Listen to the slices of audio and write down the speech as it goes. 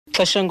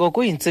Xesha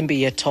ngoku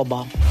yintsimbi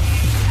yethoba.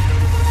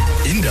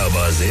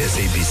 Indaba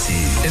ze-SABC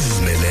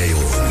ezizimeleyo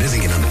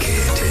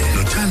nezingenamkhethe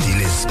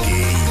nothandile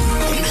Skeyi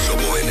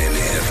umhlobo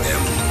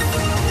wenene-FM.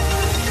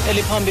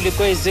 Eliphambili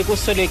kwezi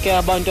kusweleke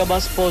abantu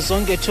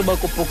abasibhozo ngethuba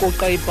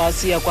kubhukuqa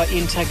iBhasi yakwa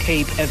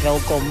Intercape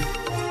eWelkom.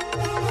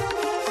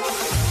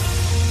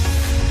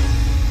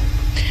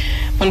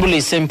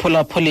 Manibulise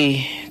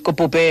mphulaphuli.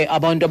 Kubhubhe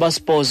abantu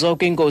abasibhozo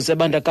kwingozi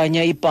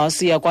ebandakanya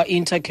iBhasi yakwa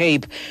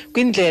Intercape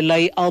kwindlela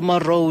iAlma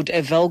Road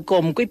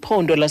eWelkom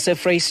kwiphondo lase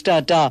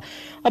Vrystata.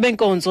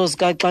 Abeenkonzo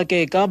zika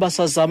xakeka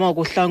basazama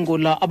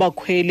ukuhlangula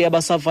abakhweli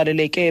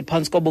abasavaleleke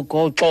phantsi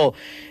kobugoxo.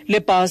 Le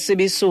bhasi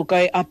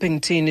bisuka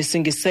eAbeenkonzo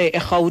singise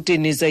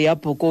eGauteng ize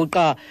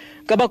yabhukuqa.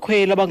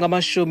 Ngabakhweli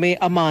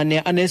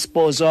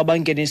abangama-48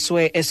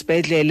 abangeniswe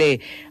esibhedlele,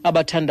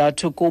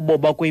 abathandathu kubo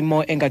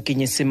bakwimo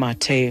engaginyisi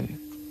mathe.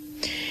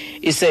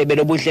 Isebe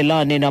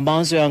lobudlelane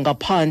namazwe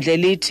angaphandle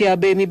lithi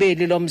abemi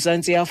beli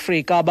loMzantsi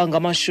Afrika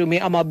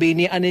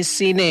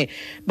abangama-24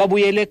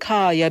 babuyele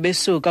ekhaya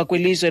besuka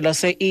kwilizwe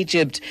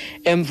lase-Egypt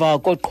emva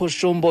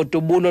koqhushumbo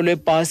dubulo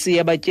lwebhasi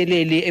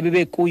yabatyeleli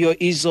ebebekuyo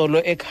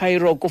izolo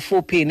eCairo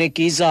kufuphi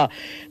neGiza.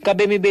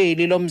 Ngabemi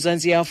beli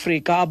loMzantsi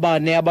Afrika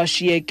abane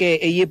abashiyeke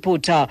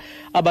eyiputa,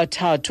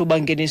 abathathu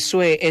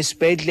bangeniswe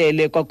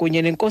esibhedlele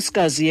kwakunye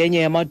nenkosikazi yenye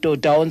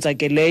yamadoda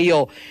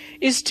onzakeleyo.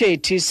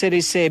 Isithethi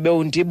selisebe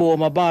uNdibo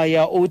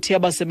Mabaya uthi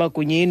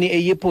abasemagunyeni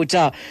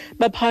eyiputa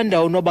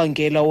baphanda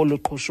unobangela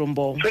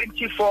woluqhushumbo.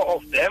 24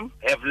 of them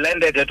have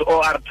landed at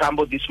OR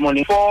Tambo this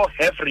morning. 4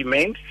 have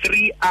remained.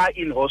 3 are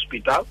in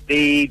hospital.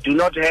 They do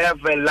not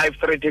have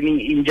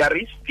life-threatening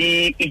injuries.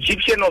 The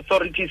Egyptian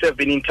authorities have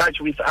been in touch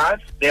with us.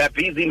 They are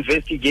busy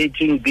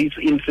investigating this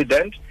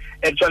incident.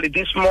 Actually,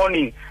 this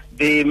morning,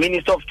 the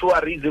Minister of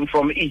Tourism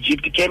from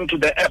Egypt came to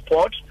the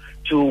airport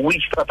to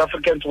wish South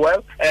Africans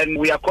well, and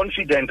we are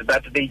confident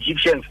that the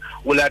Egyptians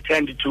will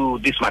attend to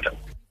this matter.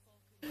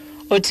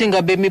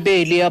 Othinga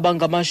bemibeli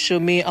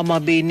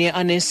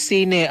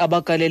abangama-24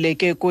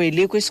 abagaleleke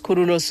kweli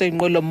kwisikhululo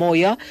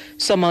senqwelomoya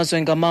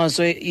samazwe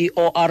ngamazwe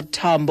iOR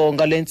Tambo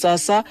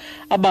ngalentsasa,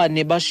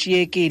 abane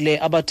bashiyekile,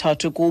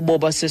 abathathu kubo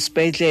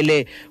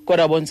basesibhedlele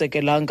kodwa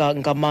bonzekelanga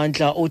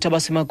ngamandla. Uthi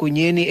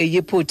abasemagunyeni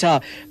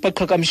eyiputa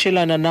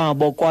baqhagamshelana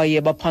nabo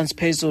kwaye baphantsi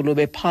phezulu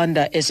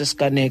bephanda esi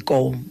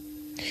siganeko.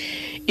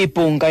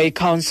 Ibhunga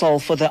i-Council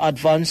for the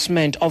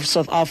Advancement of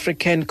South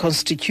African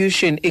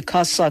Constitution,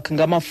 iCASAC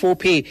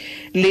ngamafuphi,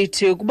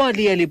 lithi ukuba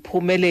liye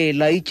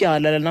liphumelela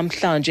ityala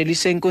lanamhlanje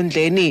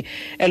lisenkundleni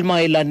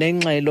elimayela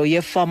nengxelo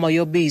yefama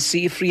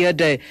yobisi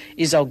iVrystata,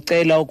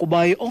 izawucela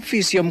ukuba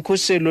iofisi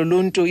yomkhuseli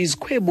woluntu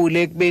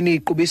izikhwebule ekubeni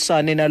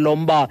iqubisane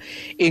nalomba.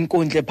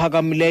 Inkundla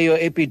ephakamileyo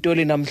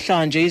ePitoli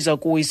namhlanje iza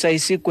kuwisa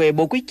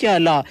isigwebo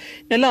kwityala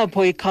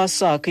nalapho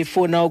iCASAC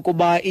ifuna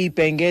ukuba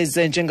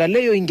ibhengeze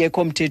njengaleyo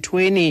ingekho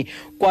mthethweni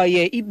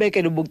kwaye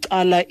ibekele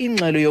bucala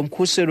ingxelo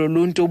yomkhuseli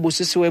woluntu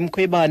ubusisiwe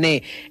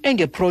Mkhwebane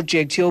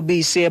engeprojekthi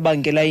yobisi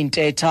ebangela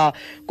intetha.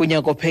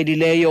 Kunyaka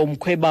ophelileyo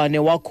uMkhwebane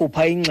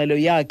wakhupha ingxelo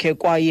yakhe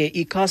kwaye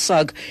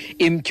iCASAC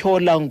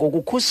imtyhola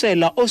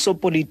ngokukhusela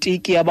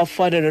osopolitiki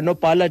abafana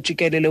nonobhala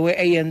jikelele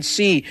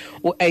we-ANC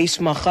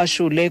uAce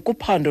Magashule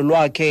kuphando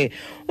lwakhe.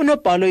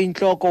 Unobhala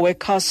intloko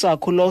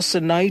weCASAC uLose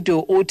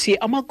Naidoo uthi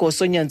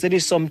amagosa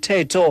onyanzeliso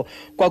mthetho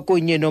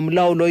kwakunye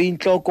nomlawulo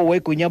intloko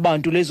wegunya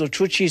abantu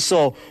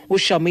lezotshutshiso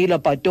uShamila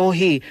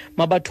Batohi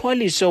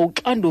mabathwaliswe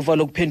uxanduva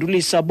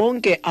lokuphendulisa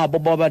bonke abo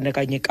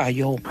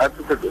babandakanyekayo.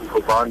 Kubhubhe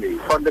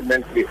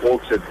fundamentally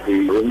altered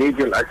the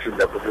remedial action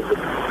that was in the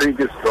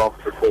previous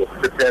draft report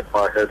prepared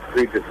by her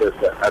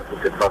predecessor,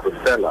 Advocate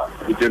Vrystata.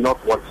 We do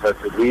not want her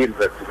to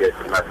reinvestigate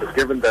the matter.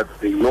 Given that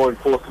the law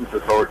enforcement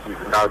authorities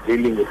are now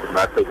dealing with the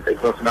matter,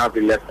 it must now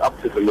be left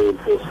up to the law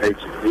enforcement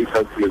agencies,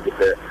 hopefully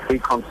with a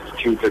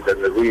reconstituted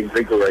and a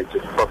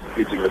reinvigorated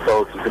prosecuting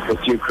authority, to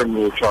pursue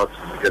criminal charges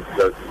against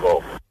those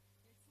involved.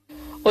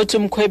 Uthi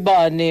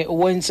Mkhwebane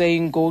wenze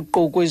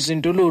inguqu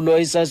kwizindululo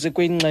ezazi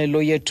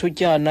kwingxelo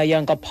yethutyana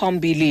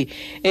yangaphambili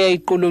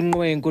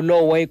eyayiqulunqwe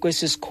lowo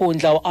kwesi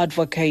sikhundla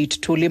uAdvocate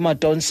Thuli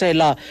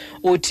Madonsela.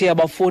 Uthi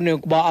abafuni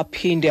ukuba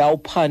aphinde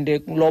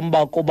awuphande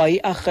lomba kuba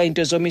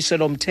iarhente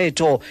zomiselo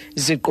mthetho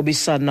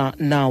ziqubisana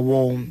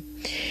nawo.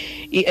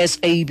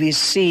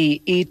 iSABC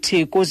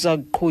ithi kuza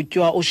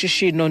kuqhutywa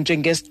ushishino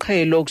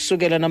njengesiqhelo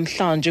kusukela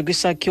namhlanje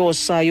kwisakhiwo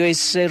sayo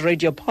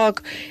ese-Radio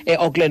Park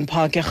eAuckland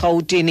Park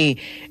eGauteng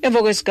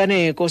emva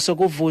kwesiganeko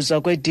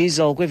sokuvuza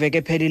kwediesel kwiveki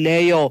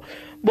ephelileyo.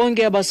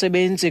 Bonke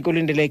abasebenzi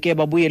kulindeleke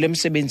babuyele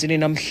emsebenzini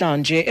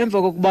namhlanje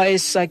emva kokuba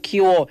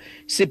esakhiwo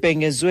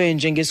sibhengezwe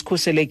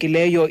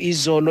njengesikhuselekileyo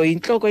izolo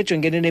intloko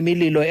ejongene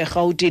nemililo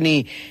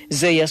eGauteng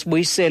ze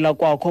yasibuyisela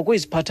kwakho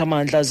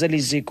kwiziphathamandla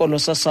zeliziko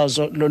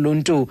losasazo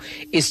loluntu.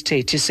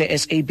 Isithethi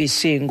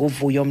se-SABC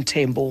nguVuyo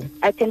Mthembu.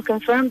 I can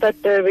confirm that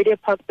the Radio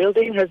Park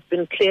building has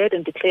been cleared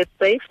and declared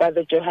safe by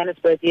the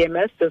Johannesburg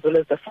EMS as well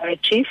as the fire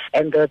chief,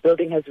 and the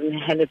building has been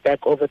handed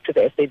back over to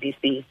the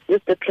SABC.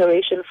 This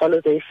declaration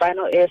follows a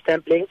final air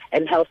sampling sampling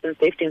and health and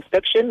safety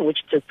inspection, which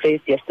took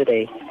place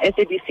yesterday.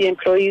 SABC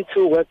employees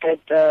who work at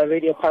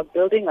Radio Park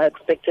building are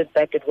expected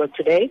back at work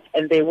today,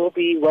 and there will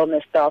be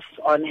wellness staff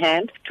on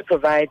hand to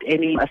provide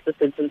any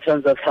assistance in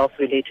terms of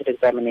health-related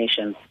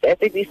examinations. The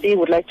SABC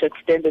would like to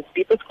extend its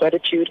deepest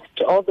gratitude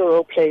to all the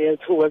role players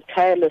who worked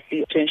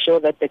tirelessly to ensure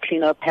that the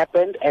cleanup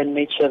happened and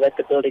made sure that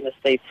the building is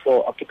safe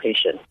for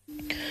occupation.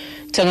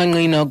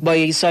 Tanganqina ukuba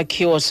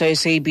isakhiwo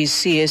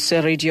se-SABC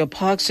ese-Radio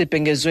Park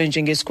sibhengezwe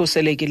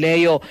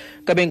njengesikhuselekileyo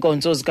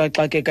ngabeenkonzo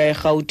zika-xakeka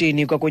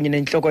eRhawutini kwakunye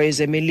nentloko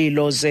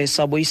yezemililo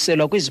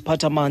sabuyiselwa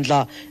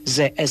kwiziphathamandla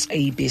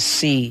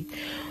ze-SABC.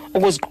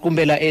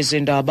 Ukuziqukumbela ezi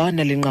ndaba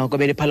nelinqaku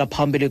beliphala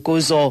phambili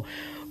kuzo.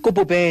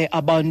 Kubhubhe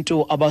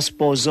abantu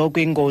abasibhozo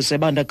kwingozi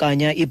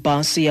ebandakanya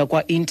iBhasi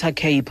yakwa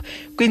Intercape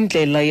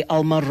kwindlela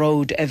iAlma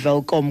Road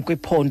eWelkom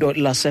kwiphondo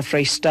lase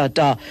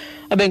Vrystata.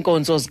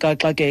 Abeenkonzo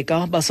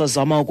zika-xakeka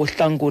basazama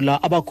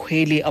ukuhlangula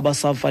abakhweli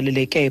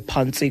abasavaleleke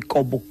phantsi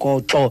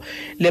kobugoxo.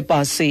 Le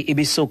bhasi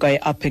ibisuka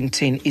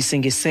eAbeenkonzo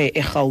isingise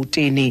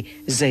eRhawutini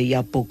ze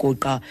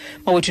yabhukuqa.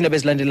 Mawethu indaba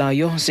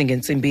ezilandelayo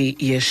zingentsimbi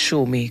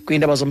 10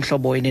 kwindaba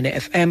zomhlobo wenene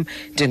FM.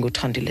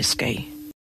 Ndinguthandile Skay.